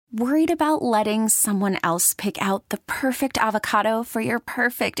Worried about letting someone else pick out the perfect avocado for your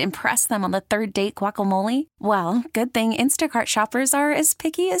perfect impress them on the third date guacamole? Well, good thing Instacart shoppers are as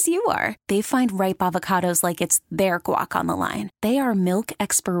picky as you are. They find ripe avocados like it's their guac on the line. They are milk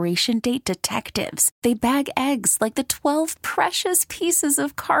expiration date detectives. They bag eggs like the 12 precious pieces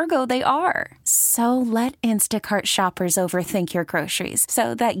of cargo they are. So let Instacart shoppers overthink your groceries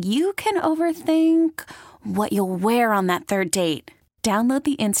so that you can overthink what you'll wear on that third date. Download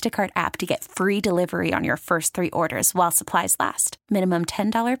the Instacart app to get free delivery on your first 3 orders while supplies last. Minimum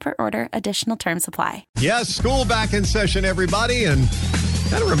 $10 per order. Additional terms apply. Yes, school back in session, everybody, and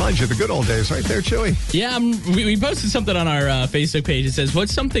kind of reminds you of the good old days right there, Chewy. Yeah, we posted something on our Facebook page. It says,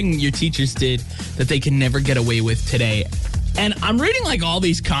 what's something your teachers did that they can never get away with today? And I'm reading like all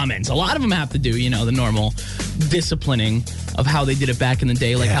these comments. A lot of them have to do, the normal disciplining of how they did it back in the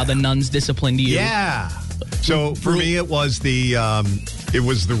day, like how the nuns disciplined you. Yeah. So for me, it was the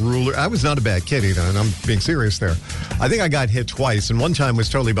ruler. I was not a bad kid either, and I'm being serious there. I think I got hit twice, and one time was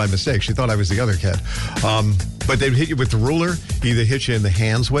totally by mistake. She thought I was the other kid. But they'd hit you with the ruler, either hit you in the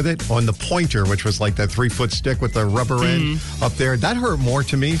hands with it, on the pointer, which was like that 3-foot stick with the rubber end up there. That hurt more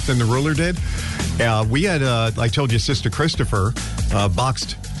to me than the ruler did. We had, I told you, Sister Christopher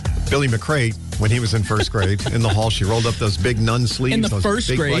boxed Billy McCray when he was in first grade in the hall. She rolled up those big nun sleeves. In the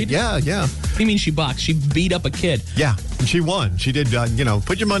first grade? Yeah. What do you mean she boxed? She beat up a kid. Yeah, and she won. She did,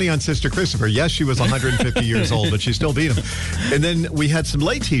 put your money on Sister Christopher. Yes, she was 150 years old, but she still beat him. And then we had some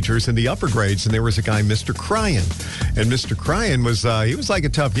lay teachers in the upper grades, and there was a guy, Mr. Cryan. And Mr. Cryan was, he was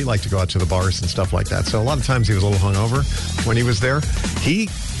like he liked to go out to the bars and stuff like that. So a lot of times he was a little hungover when he was there.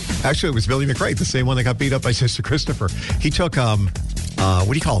 Actually, it was Billy McCray, the same one that got beat up by Sister Christopher. He took, what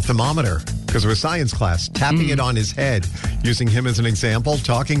do you call it, thermometer, because it was science class, tapping it on his head, using him as an example,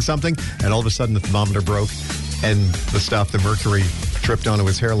 talking something, and all of a sudden the thermometer broke, and the mercury tripped onto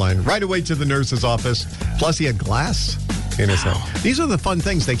his hairline. Right away to the nurse's office. Plus, he had glass in his head. These are the fun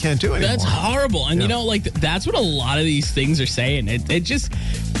things they can't do anymore. That's horrible. And, that's what a lot of these things are saying. It just,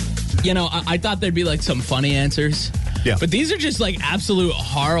 I thought there'd be like some funny answers. Yeah. But these are just like absolute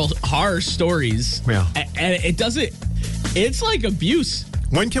horror stories. Yeah. And it's like abuse.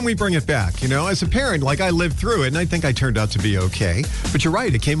 When can we bring it back? As a parent, like I lived through it, and I think I turned out to be okay. But you're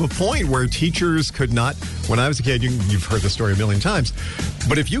right. It came a point where teachers could not, when I was a kid, you've heard the story a million times,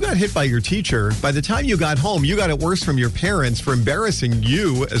 but if you got hit by your teacher, by the time you got home, you got it worse from your parents for embarrassing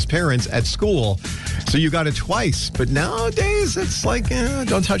you as parents at school. So you got it twice. But nowadays, it's like,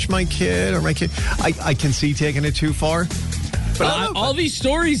 don't touch my kid or my kid. I can see taking it too far. But all these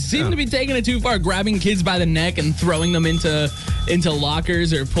stories seem to be taking it too far, grabbing kids by the neck and throwing them into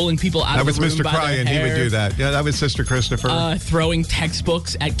lockers or pulling people out of the room. That was Mr. Cryan. He would do that. Yeah, that was Sister Christopher. Throwing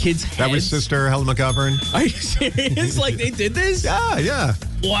textbooks at kids' heads. That was Sister Helen McGovern. Are you serious? Like they did this? Yeah.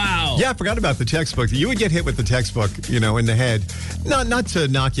 Wow. Yeah, I forgot about the textbook. You would get hit with the textbook, in the head. Not to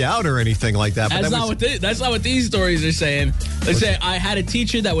knock you out or anything like that. That's not what these stories are saying. They say I had a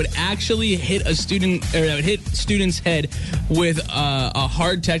teacher that would actually hit a student, or that would hit student's head with a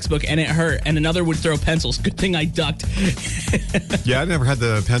hard textbook, and it hurt. And another would throw pencils. Good thing I ducked. Yeah, I never had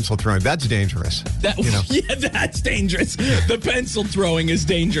the pencil throwing. That's dangerous. Yeah, that's dangerous. The pencil throwing is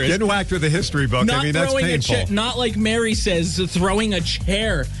dangerous. Getting whacked with a history book. That's painful. Not like Mary says, throwing a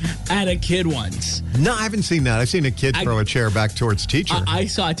chair at a kid once. No, I haven't seen that. I've seen a kid throw a chair back towards teacher. I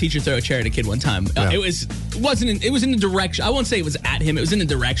saw a teacher throw a chair at a kid one time. It was in the direction. I won't say it was at him. It was in the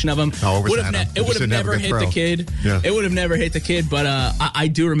direction of him. Oh, it was at him. It would have never hit the kid. Yeah. It would have never hit the kid. But I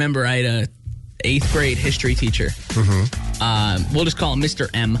do remember I had a 8th grade history teacher. Mm-hmm. We'll just call him Mr.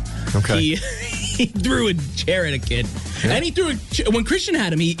 M. Okay. He threw a chair at a kid. Yeah. And he threw when Christian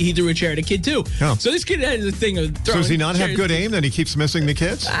had him, he threw a chair at a kid too. Oh. So this kid has a thing of throwing. So does he not have good aim that he keeps missing the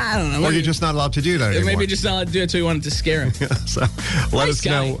kids? I don't know. Or you're just not allowed to do that anymore? Maybe just not allowed to do it, so he wanted to scare him. So let us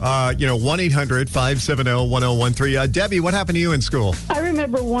know. 1-800-570-1013. Debbie, what happened to you in school? I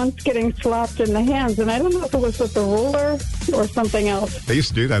remember once getting slapped in the hands, and I don't know if it was with the ruler or something else. They used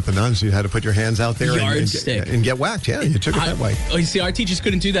to do that, the nuns. You had to put your hands out there and get whacked. Yeah, you took it that way. Oh, you see, our teachers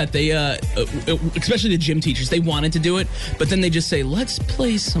couldn't do that. They, especially the gym teachers, they wanted to do it, but then they just say, let's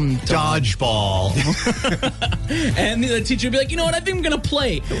play some dodgeball. And the teacher would be like, you know what, I think I'm going to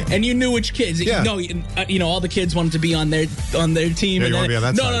play. And you knew which kids. Yeah. All the kids wanted to be on their team. Yeah, and you want to be on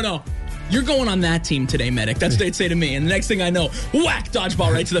that side. No. you're going on that team today, Medic. That's what they'd say to me. And the next thing I know, whack,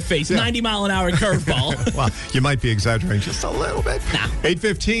 dodgeball right to the face. 90-mile-an-hour curveball. Well, you might be exaggerating just a little bit. Nah.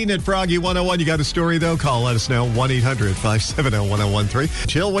 8:15 at Froggy 101. You got a story, though? Call, let us know. 1-800-570-1013.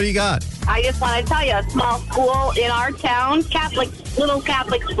 Jill, what do you got? I just want to tell you, a small school in our town, little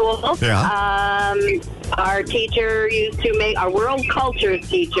Catholic school. Yeah. Our teacher used to make, our world cultures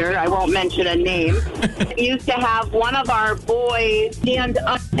teacher, I won't mention a name, used to have one of our boys stand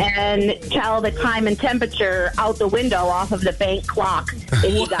up and tell the time and temperature out the window off of the bank clock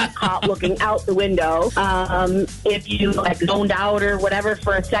if you got caught looking out the window. If you zoned out or whatever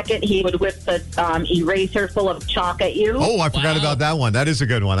for a second, he would whip the eraser full of chalk at you. Oh, I forgot about that one. That is a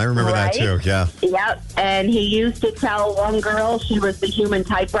good one. I remember that too. Yeah. Yep. And he used to tell one girl she was the human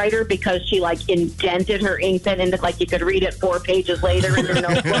typewriter because she indented her ink pen into you could read it 4 pages later in her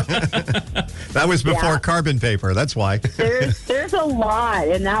notebook. That was before carbon paper. That's why. There's a lot,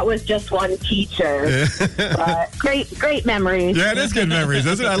 and that was just one teacher. But great memories. Yeah, it is good memories,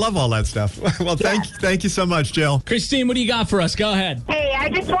 isn't it? I love all that stuff. Well, thank you so much, Jill. Christine, what do you got for us? Go ahead. Hey, I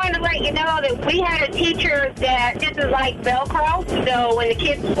just wanted to let you know that we had a teacher that this is like Velcro. So when the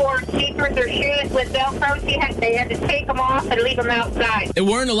kids wore sneakers or shoes with Velcro, they had to take them off and leave them outside. They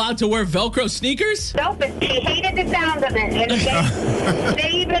weren't allowed to wear Velcro sneakers? Nope, but she hated the sound of it. And they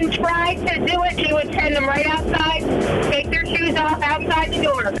even tried to do it. She would send them right outside, take their shoes off outside the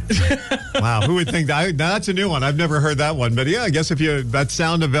door. Wow, who would think that? That's a new one. I've never heard that one. But yeah, I guess if that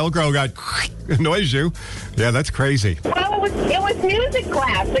sound of Velcro annoys you, yeah, that's crazy. Well, it was music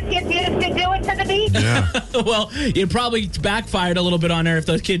class. The kids used to do it to the beat. Yeah. Well, it probably backfired a little bit on her if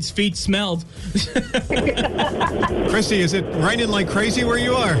those kids' feet smelled. Christy, is it raining like crazy where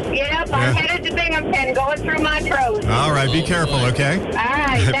you are? Yep, I'm headed to Binghamton, going through Montrose. All right, be careful, okay? All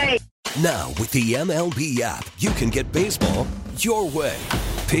right, thanks. Now, with the MLB app, you can get baseball your way.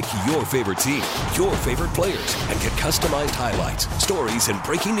 Pick your favorite team, your favorite players, and get customized highlights, stories, and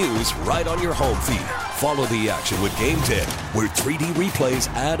breaking news right on your home feed. Follow the action with Game 10, where 3D replays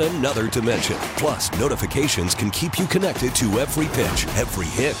add another dimension. Plus, notifications can keep you connected to every pitch, every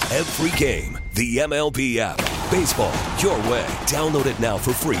hit, every game. The MLB app. Baseball your way. Download it now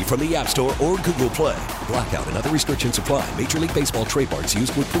for free from the App Store or Google Play. Blackout and other restrictions apply. Major League Baseball trademarks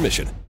used with permission.